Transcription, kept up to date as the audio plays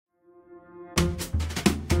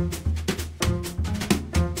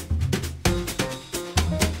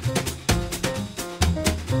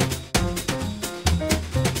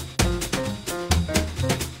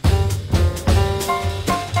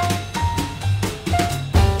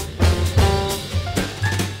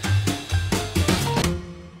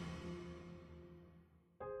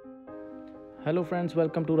Hello friends,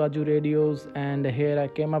 welcome to Raju Radios, and here I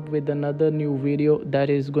came up with another new video that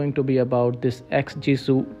is going to be about this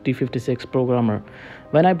Xgecu T56 programmer.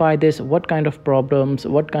 When I buy this, what kind of problems,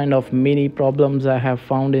 what kind of mini problems I have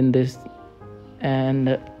found in this,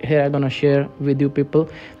 and here I'm gonna share with you people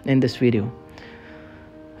in this video.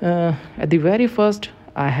 At the very first,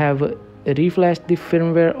 I have reflashed the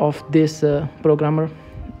firmware of this programmer,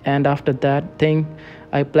 and after that thing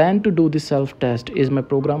I plan to do the self-test. Is my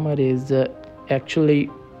programmer is actually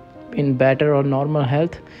in better or normal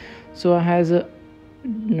health? So I has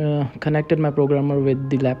connected my programmer with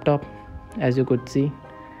the laptop. As you could see,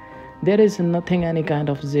 there is nothing, any kind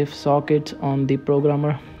of ZIF sockets on the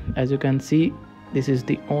programmer. As you can see, this is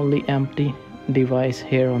the only empty device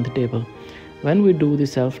here on the table. When we do the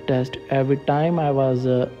self-test, every time I was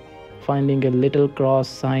finding a little cross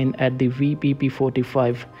sign at the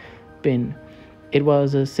VPP45 pin. It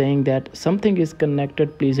was saying that something is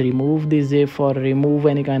connected, please remove the ZIF or remove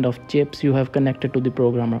any kind of chips you have connected to the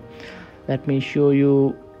programmer. Let me show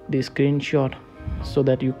you the screenshot so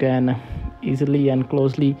that you can easily and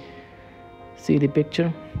closely see the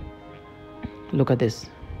picture. Look at this,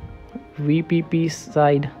 VPP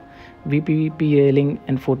side, VPP railing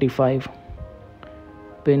and 45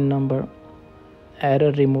 pin number,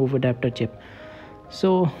 error, remove adapter chip.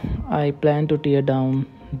 So I plan to tear down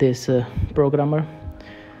this programmer.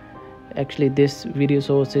 Actually, this video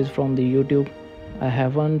source is from the YouTube. I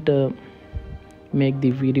haven't make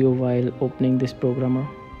the video while opening this programmer.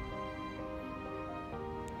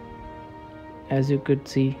 As you could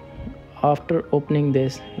see, after opening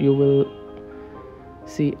this, you will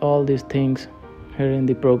see all these things here in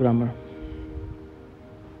the programmer.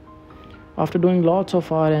 After doing lots of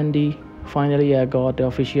R&D, finally I got the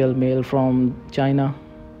official mail from China,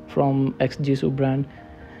 from Xgecu brand.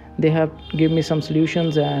 They have given me some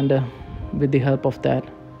solutions, and with the help of that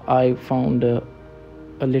I found a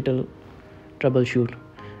little troubleshoot.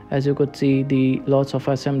 As you could see, the lots of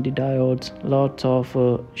SMD diodes, lots of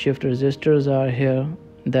shift resistors are here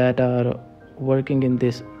that are working in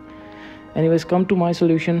this. Anyways, come to my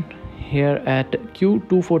solution here at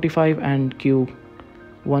Q245 and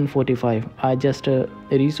Q145. I just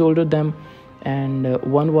resoldered them, and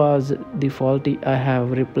one was the faulty. I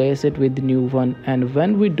have replaced it with the new one. And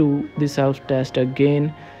when we do the self-test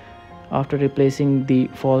again after replacing the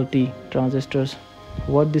faulty transistors,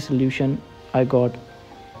 what the solution I got,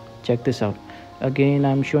 check this out. Again,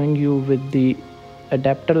 I'm showing you with the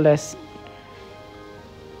adapterless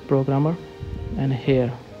programmer, and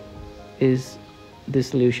here is the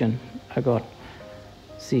solution I got.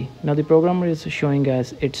 See, now the programmer is showing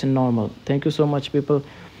as it's normal. Thank you so much people.